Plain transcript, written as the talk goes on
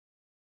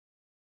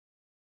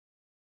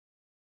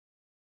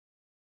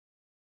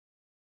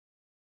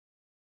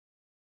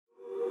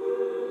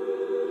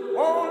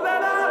won't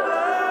let our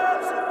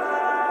love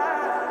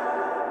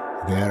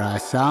survive. There are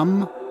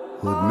some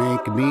who'd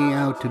make me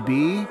out to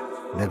be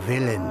the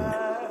villain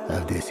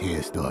of this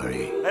here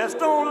story. Let's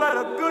don't let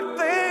a good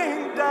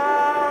thing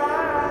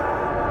die.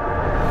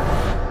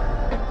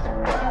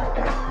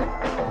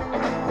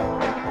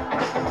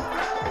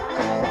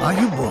 Are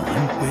you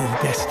born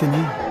with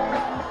destiny?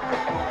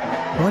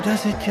 Or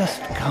does it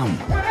just come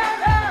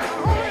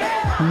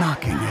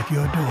knocking at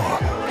your door?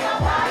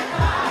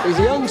 He's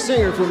a young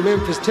singer from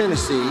Memphis,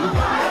 Tennessee.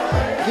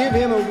 Give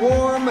him a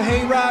warm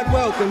hayride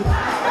welcome,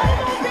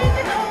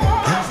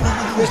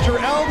 Mr.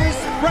 Elvis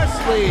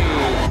Presley.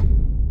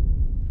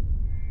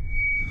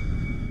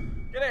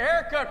 Get a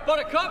haircut,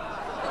 buttercup.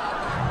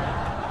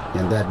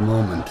 In that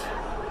moment,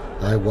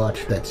 I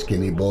watched that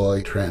skinny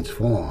boy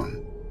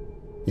transform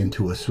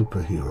into a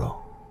superhero.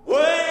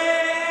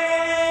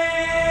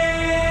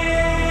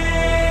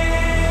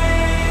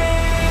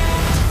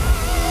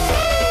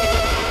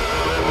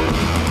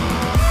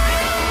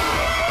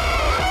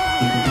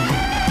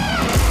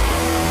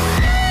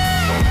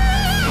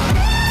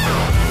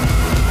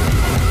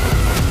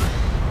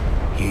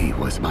 He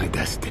was my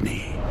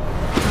destiny.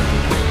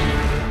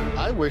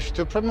 I wish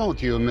to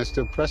promote you,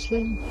 Mr.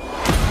 Presley. Going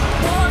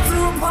to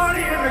a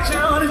party in the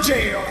county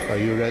jail. Are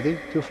you ready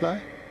to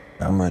fly?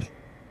 I'm ready.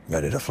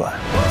 Ready to fly.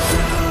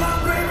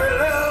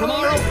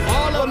 Tomorrow,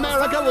 all of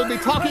America will be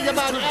talking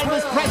about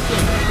Elvis Presley.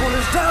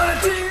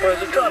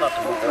 President, try not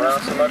to move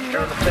around so much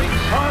during the takes.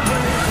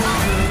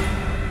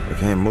 I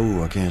can't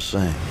move, I can't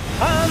sing.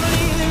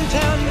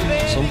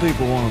 Some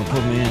people want to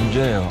put me in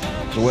jail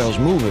as well as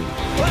moving.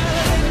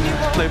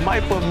 They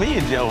might put me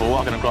in jail for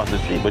walking across the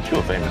street, but you're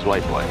a famous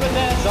white boy.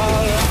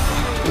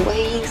 The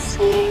way he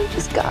sings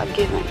is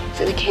God-given,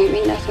 so there can't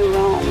be nothing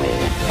wrong with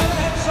it.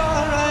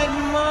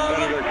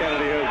 Senator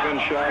Kennedy has been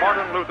shot.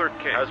 Martin Luther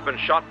King has been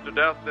shot to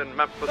death in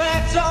Memphis.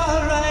 That's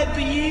all right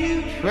for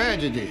you.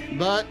 Tragedy,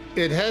 but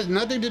it has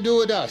nothing to do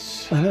with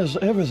us. It has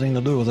everything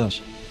to do with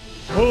us.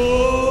 Oh,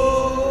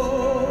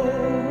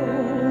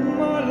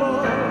 my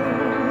love,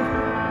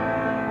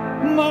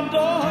 my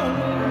darling,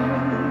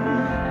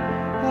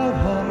 I've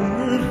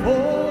hungered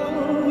for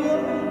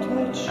your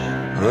touch.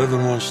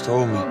 Kelvin once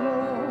told me,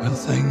 when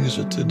things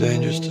are too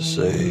dangerous to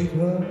say,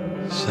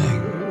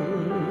 sing.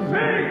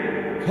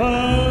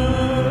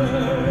 Time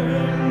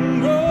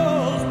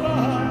goes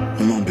by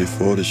I'm on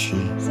before the show,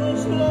 so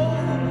slow,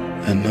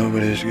 and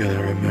nobody's gonna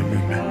remember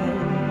me.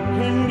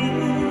 can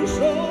do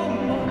so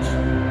much.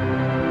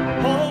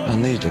 I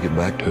need to get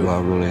back to who I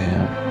really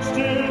am.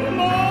 Still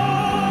more.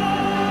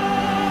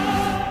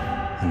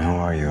 And who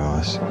are you,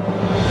 Oz?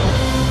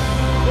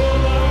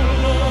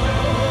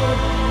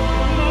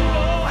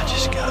 I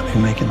just gotta be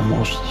making the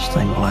most of this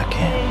thing while I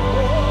can.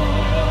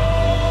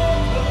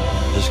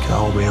 This could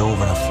all be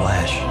over in a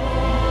flash.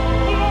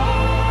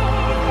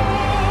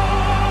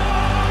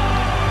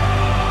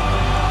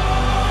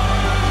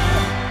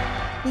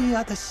 We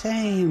are the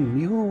same,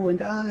 you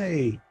and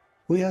I.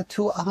 We are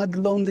two odd,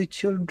 lonely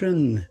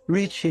children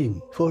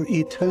reaching for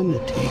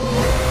eternity.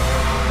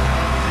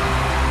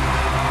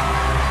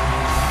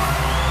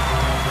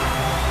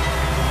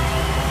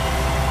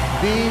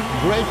 The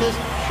greatest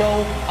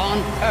show on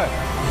earth.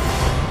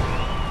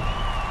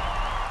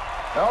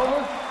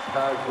 Elvis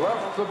has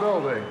left the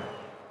building.